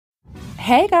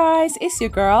Hey guys, it's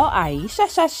your girl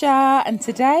Ayesha, and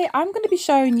today I'm going to be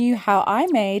showing you how I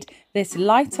made this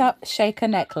light up shaker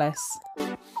necklace.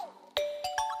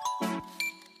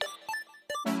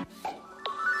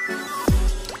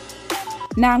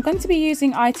 Now I'm going to be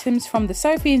using items from the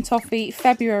Sophie and Toffee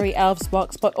February Elves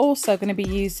box, but also going to be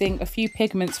using a few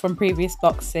pigments from previous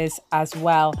boxes as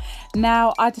well.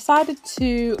 Now I decided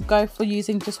to go for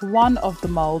using just one of the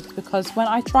molds because when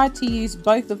I tried to use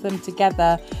both of them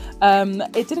together,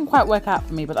 it didn't quite work out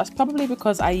for me, but that's probably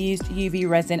because I used UV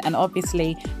resin and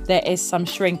obviously there is some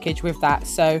shrinkage with that,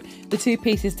 so the two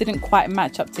pieces didn't quite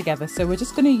match up together. So we're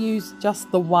just going to use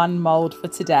just the one mold for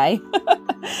today.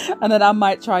 And then I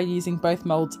might try using both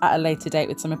molds at a later date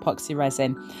with some epoxy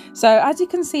resin. So as you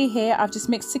can see here, I've just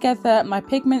mixed together my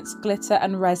pigments, glitter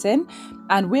and resin,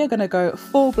 and we're going to go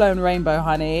full-blown rainbow,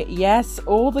 honey. Yes,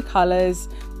 all the colors,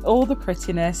 all the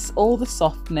prettiness, all the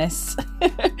softness.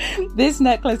 This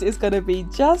necklace is going to be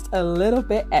just a little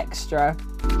bit extra.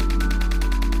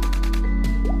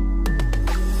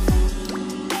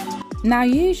 Now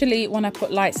usually when I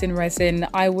put lights in resin,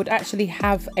 I would actually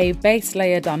have a base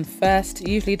layer done first,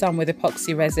 usually done with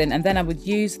epoxy resin, and then I would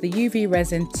use the UV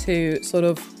resin to sort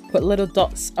of put little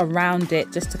dots around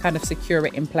it just to kind of secure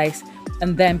it in place,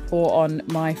 and then pour on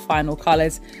my final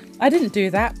colours. I didn't do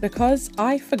that because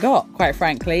I forgot, quite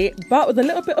frankly, but with a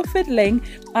little bit of fiddling,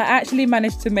 I actually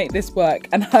managed to make this work,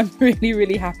 and I'm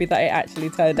really happy that it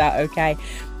actually turned out okay.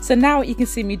 So now what you can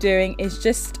see me doing is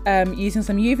just using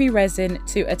some UV resin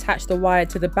to attach the wire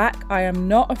to the back. I am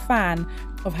not a fan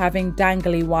of having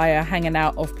dangly wire hanging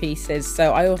out of pieces,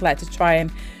 so I always like to try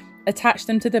and attach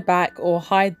them to the back or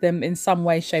hide them in some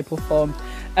way, shape or form.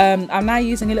 I'm now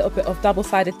using a little bit of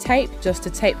double-sided tape just to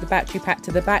tape the battery pack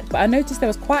to the back, but I noticed there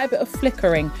was quite a bit of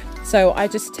flickering, so I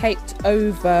just taped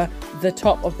over the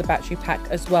top of the battery pack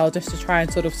as well, just to try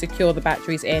and sort of secure the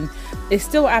batteries in. It's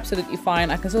still absolutely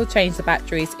fine. I can still change the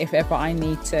batteries if ever I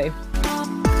need to.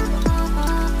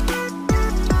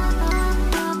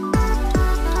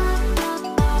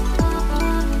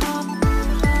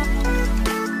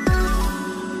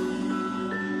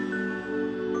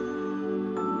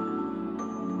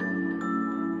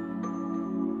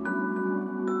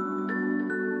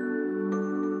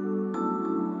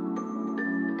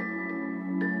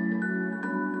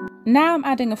 Now I'm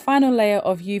adding a final layer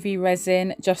of UV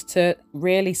resin just to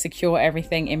really secure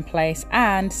everything in place,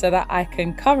 and so that I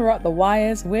can cover up the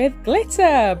wires with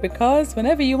glitter, because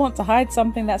whenever you want to hide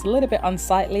something that's a little bit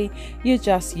unsightly, you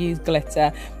just use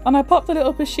glitter. And I popped a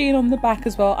little machine on the back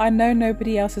as well. I know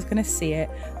nobody else is going to see it,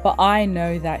 but I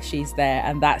know that she's there,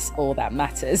 and that's all that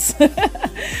matters.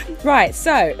 Right,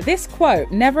 so this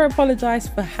quote, "Never apologize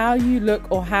for how you look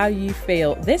or how you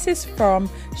feel." This is from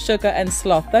Sugar and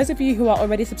Sloth. Those of you who are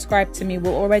already subscribed to me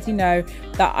will already know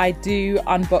that I do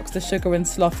unbox the Sugar and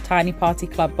Sloth Tiny Party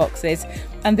Club boxes,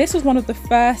 and this was one of the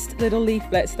first little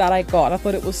leaflets that I got. I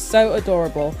thought it was so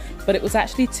adorable, but it was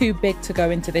actually too big to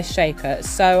go into this shaker,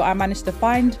 so I managed to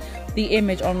find the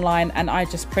image online and I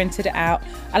just printed it out.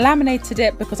 I laminated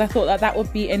it because I thought that that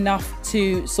would be enough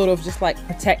to sort of just like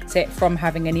protect it from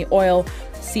having any oil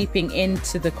seeping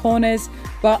into the corners,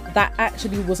 but that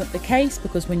actually wasn't the case,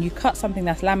 because when you cut something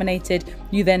that's laminated,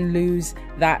 you then lose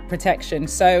that protection.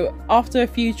 So after a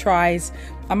few tries,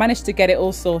 I managed to get it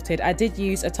all sorted. I did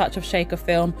use a touch of shaker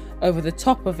film over the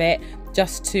top of it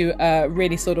just to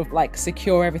really sort of like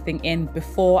secure everything in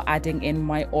before adding in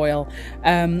my oil.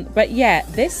 But yeah,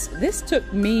 this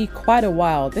took me quite a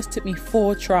while. This took me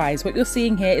 4 tries. What you're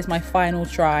seeing here is my final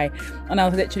try, and I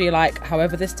was literally like,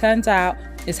 however this turns out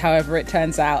is however it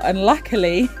turns out, and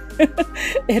luckily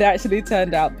it actually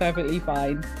turned out perfectly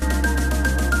fine.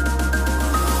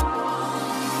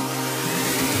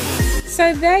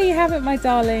 So there you have it, my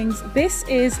darlings. This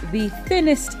is the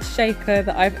thinnest shaker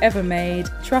that I've ever made.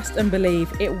 Trust and believe,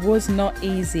 it was not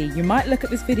easy. You might look at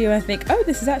this video and think, oh,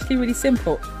 this is actually really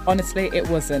simple. Honestly, it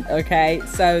wasn't, okay?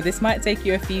 So this might take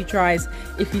you a few tries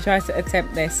if you try to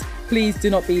attempt this. Please do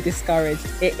not be discouraged.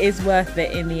 It is worth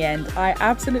it in the end. I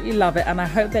absolutely love it, and I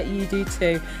hope that you do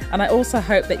too. And I also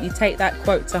hope that you take that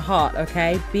quote to heart,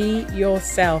 okay? Be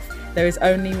yourself. There is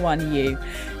only one you.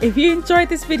 If you enjoyed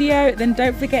this video, then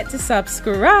don't forget to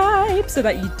subscribe so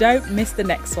that you don't miss the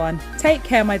next one. Take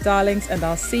care, my darlings, and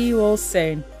I'll see you all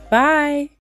soon. Bye.